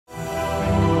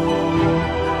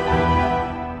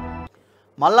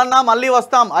మల్లన్న మళ్ళీ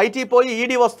వస్తాం, ఐటీ పోయి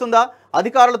ఈడీ వస్తుందా,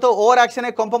 అధికారులతో ఓవర్ యాక్షనే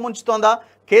కొంపముంచుతోందా,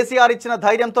 కేసీఆర్ ఇచ్చిన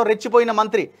ధైర్యంతో రెచ్చిపోయిన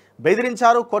మంత్రి,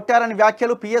 బెదిరించారు కొట్టారని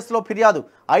వ్యాఖ్యలు, పిఎస్లో ఫిర్యాదు,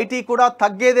 ఐటీ కూడా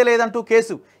తగ్గేదే లేదంటూ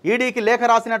కేసు, ఈడీకి లేఖ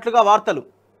రాసినట్లుగా వార్తలు.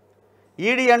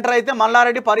 ఈడీ ఎంటర్ అయితే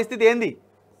మల్లారెడ్డి పరిస్థితి ఏంది?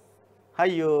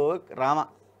 అయ్యో రామ,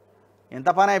 ఎంత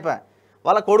పని అయిపోయా.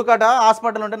 వాళ్ళ కొడుకట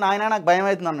హాస్పిటల్ ఉంటే నాయన నాకు భయం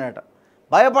అవుతుంది అన్నాడట.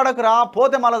 భయపడకురా,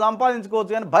 పోతే మళ్ళీ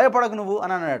సంపాదించుకోవచ్చు కానీ భయపడకు నువ్వు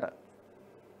అని అన్నాడట.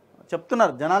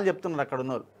 చెప్తున్నారు జనాలు, చెప్తున్నారు అక్కడ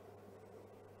ఉన్నవాళ్ళు.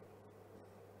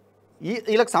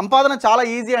 వీళ్ళకి సంపాదన చాలా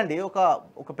ఈజీ అండి.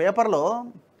 ఒక పేపర్లో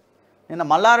నిన్న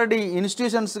మల్లారెడ్డి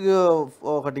ఇన్స్టిట్యూషన్స్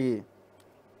ఒకటి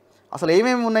అసలు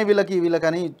ఏమేమి ఉన్నాయి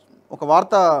వీళ్ళకని ఒక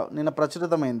వార్త నిన్న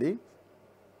ప్రచురితమైంది.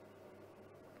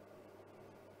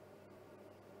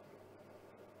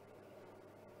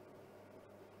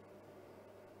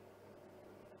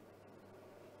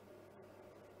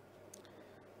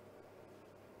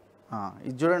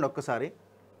 ఇది చూడండి ఒక్కసారి.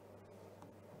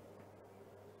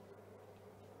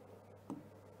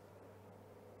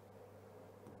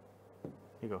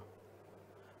 ఇగో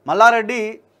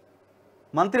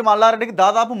మంత్రి మల్లారెడ్డికి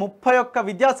దాదాపు 31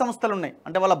 విద్యా సంస్థలు ఉన్నాయి.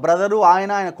 అంటే వాళ్ళ బ్రదరు,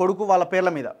 ఆయన కొడుకు, వాళ్ళ పేర్ల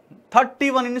మీద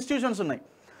 31 ఇన్స్టిట్యూషన్స్ ఉన్నాయి.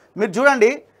 మీరు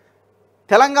చూడండి,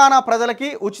 తెలంగాణ ప్రజలకి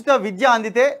ఉచిత విద్య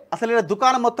అందితే అసలు ఇలా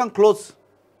దుకాణం మొత్తం క్లోజ్.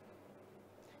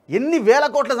 ఎన్ని వేల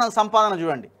కోట్ల సంపాదన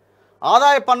చూడండి.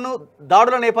 ఆదాయ పన్ను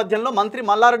దాడుల నేపథ్యంలో మంత్రి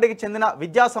మల్లారెడ్డికి చెందిన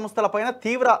విద్యా సంస్థలపైన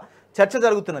తీవ్ర చర్చ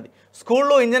జరుగుతున్నది.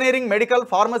 స్కూళ్ళు, ఇంజనీరింగ్, మెడికల్,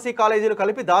 ఫార్మసీ కాలేజీలు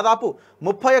కలిపి దాదాపు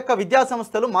 31 విద్యా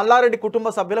సంస్థలు మల్లారెడ్డి కుటుంబ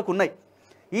సభ్యులకు ఉన్నాయి.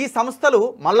 ఈ సంస్థలు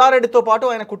మల్లారెడ్డితో పాటు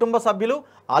ఆయన కుటుంబ సభ్యులు,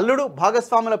 అల్లుడు,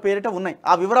 భాగస్వాముల పేరిట ఉన్నాయి.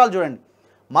 ఆ వివరాలు చూడండి.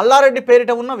 మల్లారెడ్డి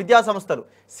పేరిట ఉన్న విద్యా సంస్థలు: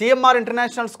 సిఎంఆర్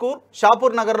ఇంటర్నేషనల్ స్కూల్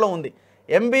షాపూర్ నగర్లో ఉంది,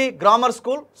 ఎంబీ గ్రామర్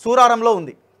స్కూల్ సూరారంలో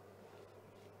ఉంది.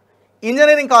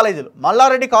 ఇంజనీరింగ్ కాలేజీలు: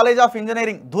 Mallareddy college of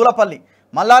engineering ధూలపల్లి,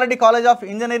 Mallareddy college of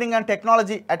engineering and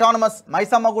technology autonomous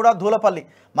Maisammaguda ధూలపల్లి,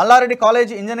 Mallareddy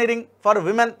college engineering for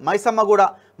women Maisammaguda,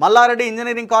 Mallareddy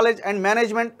engineering college and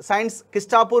management science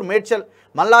Kistapur Medchal,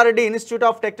 Mallareddy institute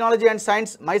of technology and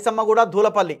science Maisammaguda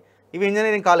ధూలపల్లి. ఇవి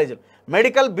ఇంజనీరింగ్ కాలేజీలు.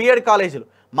 Medical BEd కాలేజీలు: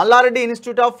 Mallareddy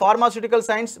institute of pharmaceutical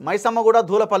science Maisammaguda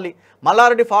ధూలపల్లి,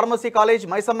 Mallareddy pharmacy college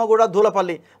Maisammaguda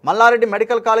ధూలపల్లి, Mallareddy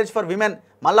medical college for women,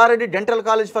 Mallareddy dental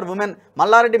college for women,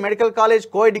 Mallareddy medical college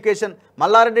co education,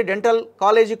 Mallareddy dental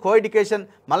college co education,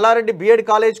 Mallareddy BEd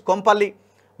college Kompally,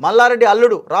 Mallareddy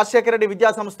అల్లుడు రాజశేఖర రెడ్డి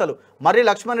విద్యా సంస్థలు, మర్రి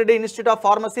Laxman Reddy institute of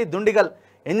pharmacy Dundigal.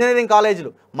 Engineering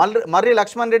కాలేజీలు: మర్రి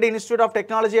Laxman Reddy institute of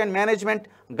technology and management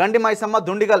Gandi Maisamma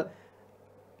Dundigal,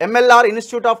 MLR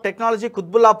institute of technology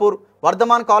Quthbullapur,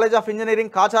 Vardhaman college of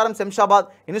engineering Kacharam Shamshabad,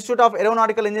 institute of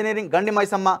aeronautical engineering Gandi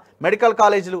Maisamma. Medical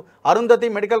కాలేజీలు: Arundhati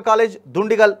medical college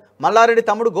Dundigal, Mallareddy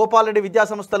తమ్ముడు గోపాల్ రెడ్డి విద్యా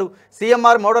సంస్థలు,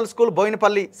 CMR model school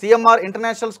Boinapalli, CMR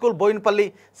international school Boinapalli,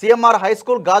 CMR high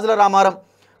school గాజుల రామారం.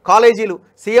 కాలేజీలు: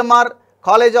 CMR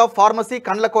college of pharmacy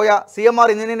Kandlakoya,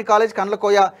 CMR engineering college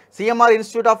Kandlakoya, CMR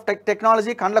institute of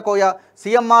technology Kandlakoya,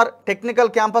 CMR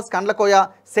technical campus Kandlakoya,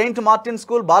 Saint Martin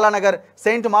school Balanagar,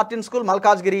 Saint Martin school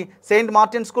Malkajgiri, Saint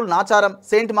Martin school Nacharam,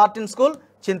 Saint Martin school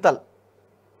Chintal.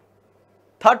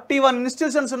 31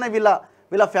 institutions ఉన్నాయి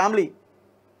వీళ్ళ family.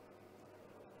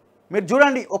 మీరు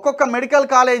చూడండి, ఒక్కొక్క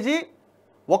medical college,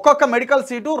 ఒక్కొక్క medical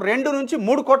seat 2 నుంచి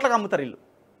 3 కోట్లకు అమ్ముతారు వీళ్ళు.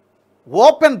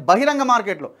 ఓపెన్ బహిరంగ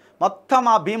మార్కెట్లో. మొత్తం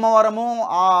ఆ భీమవరము,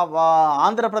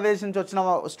 ఆంధ్రప్రదేశ్ నుంచి వచ్చిన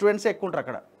స్టూడెంట్సే ఎక్కువ ఉంటారు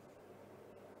అక్కడ.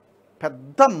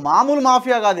 పెద్ద మామూలు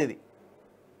మాఫియా కాదు ఇది.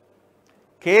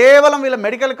 కేవలం వీళ్ళ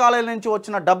మెడికల్ కాలేజ్ నుంచి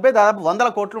వచ్చిన డబ్బే దాదాపు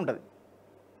 100 కోట్లు ఉంటుంది.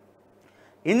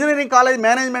 ఇంజనీరింగ్ కాలేజ్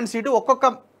మేనేజ్మెంట్ సీటు,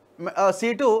 ఒక్కొక్క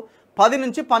సీటు 10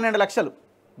 నుంచి 12 లక్షలు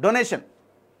డొనేషన్.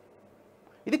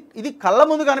 ఇది కళ్ళ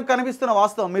ముందు కనిపిస్తున్న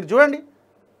వాస్తవం. మీరు చూడండి,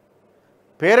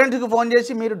 పేరెంట్స్కి ఫోన్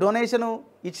చేసి మీరు డొనేషను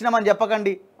ఇచ్చినామని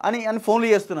చెప్పకండి అని ఫోన్లు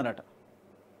చేస్తున్నారట.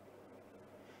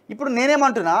 ఇప్పుడు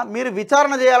నేనేమంటున్నా, మీరు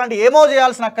విచారణ చేయాలంటే ఏమో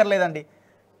చేయాల్సిన అక్కర్లేదండి.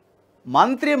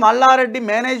 మంత్రి మల్లారెడ్డి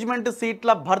మేనేజ్మెంట్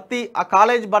సీట్ల భర్తీ, ఆ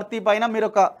కాలేజ్ భర్తీ పైన మీరు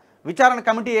ఒక విచారణ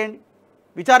కమిటీ వేయండి,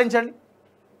 విచారించండి.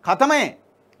 కథమే.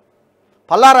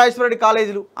 పల్లా రాజేశ్వరరెడ్డి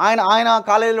కాలేజీలు, ఆయన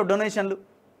కాలేజీలో డొనేషన్లు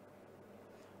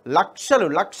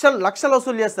లక్షలు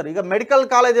వసూలు చేస్తారు. ఇక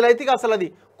మెడికల్ కాలేజీలు అయితే ఇక అసలు అది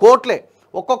కోట్లే.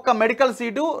 ఒక్కొక్క మెడికల్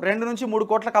సీటు 2 నుంచి 3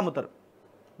 కోట్లకు అమ్ముతారు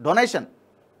డొనేషన్.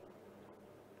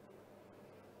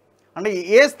 అంటే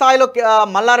ఏ స్థాయిలో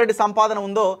మల్లారెడ్డి సంపాదన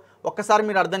ఉందో ఒక్కసారి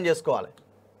మీరు అర్థం చేసుకోవాలి.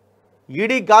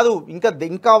 ఈడీకి కాదు,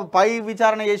 ఇంకా పై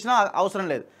విచారణ చేసినా అవసరం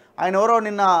లేదు. ఆయన ఎవరో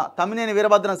నిన్న తమ్మినేని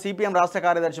వీరభద్రం సిపిఎం రాష్ట్ర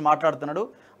కార్యదర్శి మాట్లాడుతున్నాడు.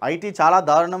 ఐటీ చాలా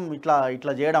దారుణం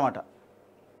ఇట్లా చేయడం అట.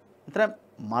 అంటే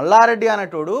మల్లారెడ్డి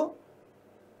అనేటోడు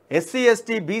ఎస్సీ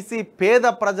ఎస్టీ బీసీ పేద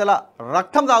ప్రజల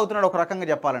రక్తం తాగుతున్నాడు ఒక రకంగా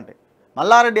చెప్పాలంటే.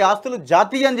 మల్లారెడ్డి ఆస్తులు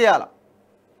జాతీయం చేయాలి.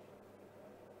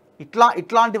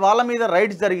 ఇట్లాంటి వాళ్ళ మీద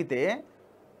రైడ్స్ జరిగితే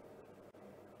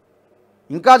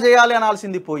ఇంకా చేయాలి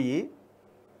అనాల్సింది పోయి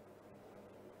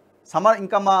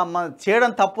ఇంకా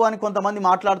చేయడం తప్పు అని కొంతమంది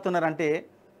మాట్లాడుతున్నారంటే,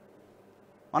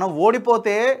 మనం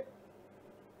ఓడిపోతే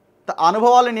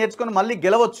అనుభవాలు నేర్చుకొని మళ్ళీ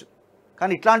గెలవచ్చు,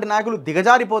 కానీ ఇట్లాంటి నాయకులు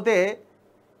దిగజారిపోతే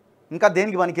ఇంకా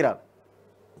దేనికి పనికిరారు.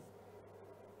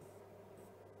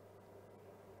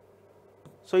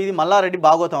 సో ఇది మల్లారెడ్డి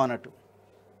భాగోతం అన్నట్టు.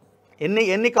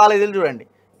 ఎన్ని కాలేజీలు చూడండి,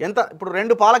 ఎంత ఇప్పుడు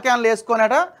 2 పాల క్యాన్లు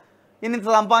వేసుకొనట ఇంత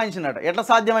సంపాదించినట, ఎట్లా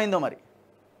సాధ్యమైందో మరి.